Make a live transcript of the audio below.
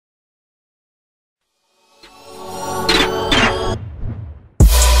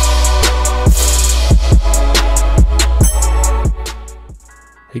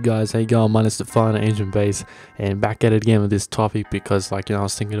Hey guys, how you going? My name's Stefan, AgentBase, and back at it again with this topic because, I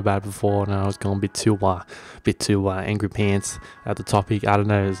was thinking about it before, and I was going a bit too angry pants at the topic. I don't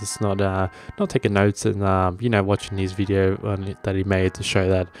know, it's just not taking notes and watching his video that he made to show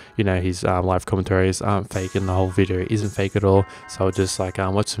that his live commentaries aren't fake and the whole video isn't fake at all. So I just watched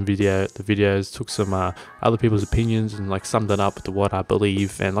the videos, took some other people's opinions and summed it up to what I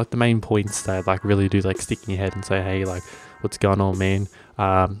believe and the main points that really do stick in your head and say, hey, what's going on, man?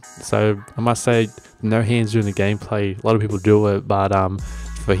 So I must say, no hands during the gameplay. A lot of people do it, but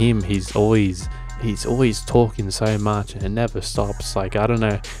for him, he's always talking so much and it never stops. I don't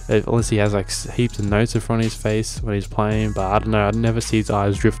know, unless he has heaps of notes in front of his face when he's playing, but I don't know, I never see his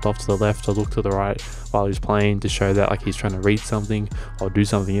eyes drift off to the left or look to the right while he's playing to show that he's trying to read something or do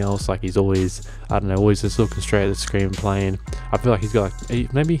something else. He's always, I don't know, always just looking straight at the screen playing. I feel like he's got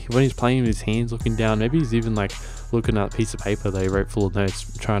maybe when he's playing with his hands looking down, maybe he's even looking at a piece of paper that he wrote full of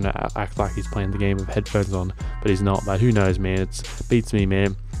notes, trying to act like he's playing the game with headphones on, but he's not. But who knows, man? It beats me,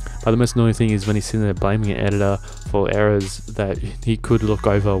 man. But the most annoying thing is when he's sitting there blaming an editor for errors that he could look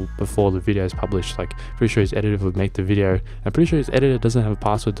over before the video is published. Pretty sure his editor would make the video. I'm pretty sure his editor doesn't have a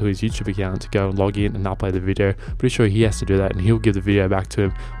password to his YouTube account to go and log in and upload the video. Pretty sure he has to do that, and he'll give the video back to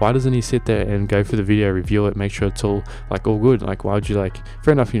him. Why doesn't he sit there and go through the video, review it, make sure it's all all good? Why would you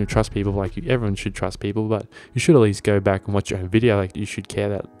fair enough, trust people, everyone should trust people, but you should at least go back and watch your own video. You should care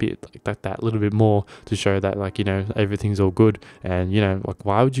that bit, that little bit more to show that everything's all good. And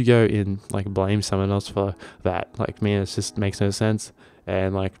why would you go in blame someone else for that? Man, it just makes no sense.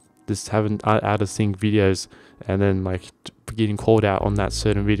 And just having out of sync videos and then getting called out on that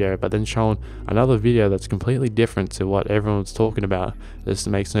certain video, but then showing another video that's completely different to what everyone's talking about. This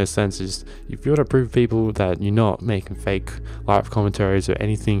makes no sense. Just, if you want to prove people that you're not making fake live commentaries or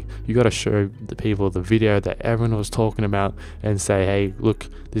anything, you got to show the people the video that everyone was talking about and say, hey, look,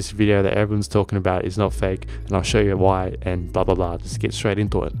 this video that everyone's talking about is not fake, and I'll show you why, and blah blah blah. Just get straight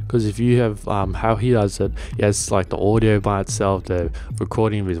into it. Because if you have how he does it, he has the audio by itself, the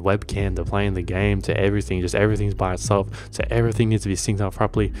recording of his webcam, the playing the game, to everything, just everything's by itself, so everything needs to be synced up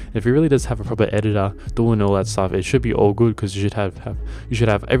properly. And if he really does have a proper editor doing all that stuff, it should be all good, because you should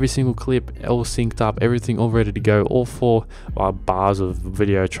have every single clip all synced up, everything all ready to go, all four bars of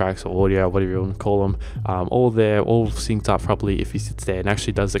video tracks or audio, whatever you want to call them, all there, all synced up properly. If he sits there and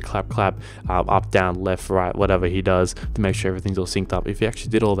actually does the clap, up, down, left, right, whatever he does to make sure everything's all synced up, if he actually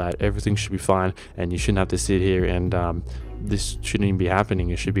did all that, everything should be fine, and you shouldn't have to sit here and this shouldn't even be happening.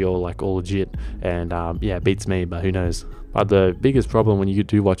 It should be all all legit. And yeah, it beats me, but who knows. But the biggest problem when you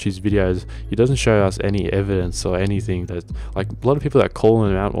do watch his videos, he doesn't show us any evidence or anything that a lot of people that call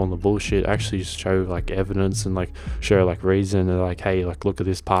him out on the bullshit actually show evidence and show reason. And hey, look at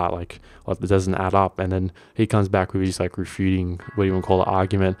this part, it doesn't add up. And then he comes back with his refuting, what do you want to call it,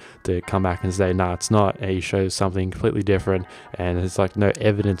 argument, to come back and say, nah, it's not. And he shows something completely different, and it's no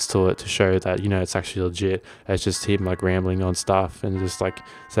evidence to it to show that it's actually legit. It's just him rambling on stuff and just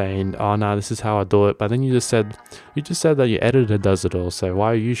saying, oh no, this is how I do it. But then you just said that your editor does it all, so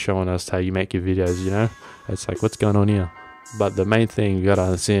why are you showing us how you make your videos? It's what's going on here? But the main thing you gotta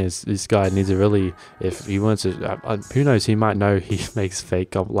understand is this guy needs to really, if he wants to, who knows, he might know he makes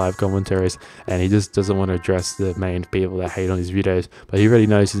fake live commentaries and he just doesn't want to address the main people that hate on his videos, but he already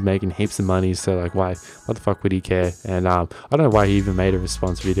knows he's making heaps of money, so what the fuck would he care? And I don't know why he even made a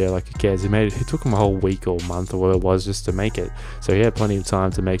response video. Who cares? It took him a whole week or month or whatever it was just to make it, so he had plenty of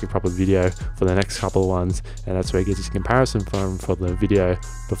time to make a proper video for the next couple of ones. And that's where he gets his comparison from for the video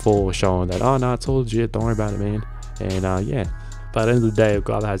before, showing that, oh no, it's all legit, don't worry about it, man. And yeah, but at the end of the day, a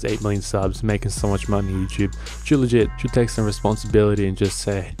guy that has 8 million subs, making so much money on YouTube, should take some responsibility and just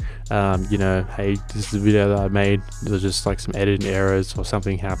say, hey, this is a video that I made, there's just some editing errors or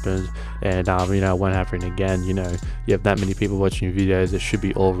something happened, and it won't happen again. You have that many people watching your videos, it should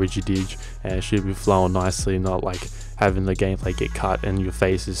be all rigid-age and it should be flowing nicely, not having the gameplay get cut and your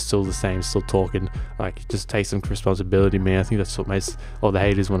face is still the same, still talking. Just take some responsibility, man. I think that's what makes all the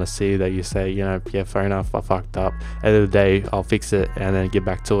haters want to see, that you say, yeah, fair enough, I fucked up, end of the day I'll fix it and then get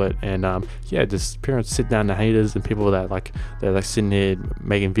back to it. And yeah, just parents sit down, the haters and people that they're sitting here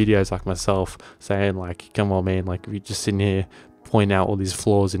making videos like myself, saying come on, man, you're just sitting here point out all these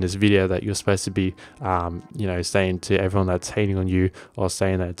flaws in this video that you're supposed to be saying to everyone that's hating on you or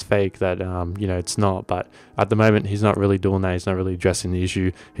saying that it's fake, that it's not. But at the moment he's not really doing that. He's not really addressing the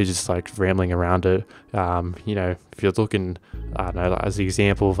issue. He's just rambling around it. If you're looking, I don't know, as the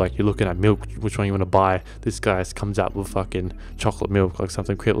example of you're looking at milk, which one you want to buy, this guy comes up with fucking chocolate milk,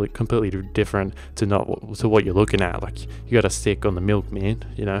 something completely different to what you're looking at. You got to stick on the milk, man.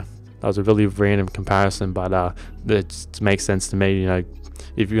 that was a really random comparison, but it just makes sense to me. You know,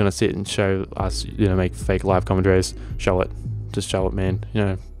 if you're gonna sit and show us, you know, make fake live commentaries, show it. Just show it, man. You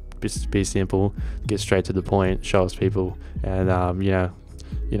know, be simple, get straight to the point, show us people, and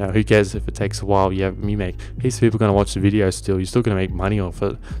you know, who cares if it takes a while? You make heaps of people gonna watch the video still. You're still gonna make money off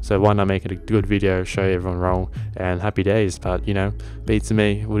it. So why not make it a good video, show everyone wrong, and happy days? But you know, beats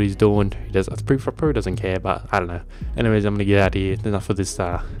me what he's doing. He does. Probably doesn't care, but I don't know. Anyways, I'm gonna get out of here. Enough of this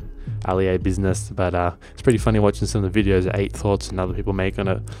Alia business. But it's pretty funny watching some of the videos, 8 thoughts and other people make on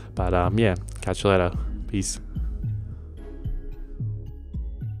it. But yeah, catch you later. Peace.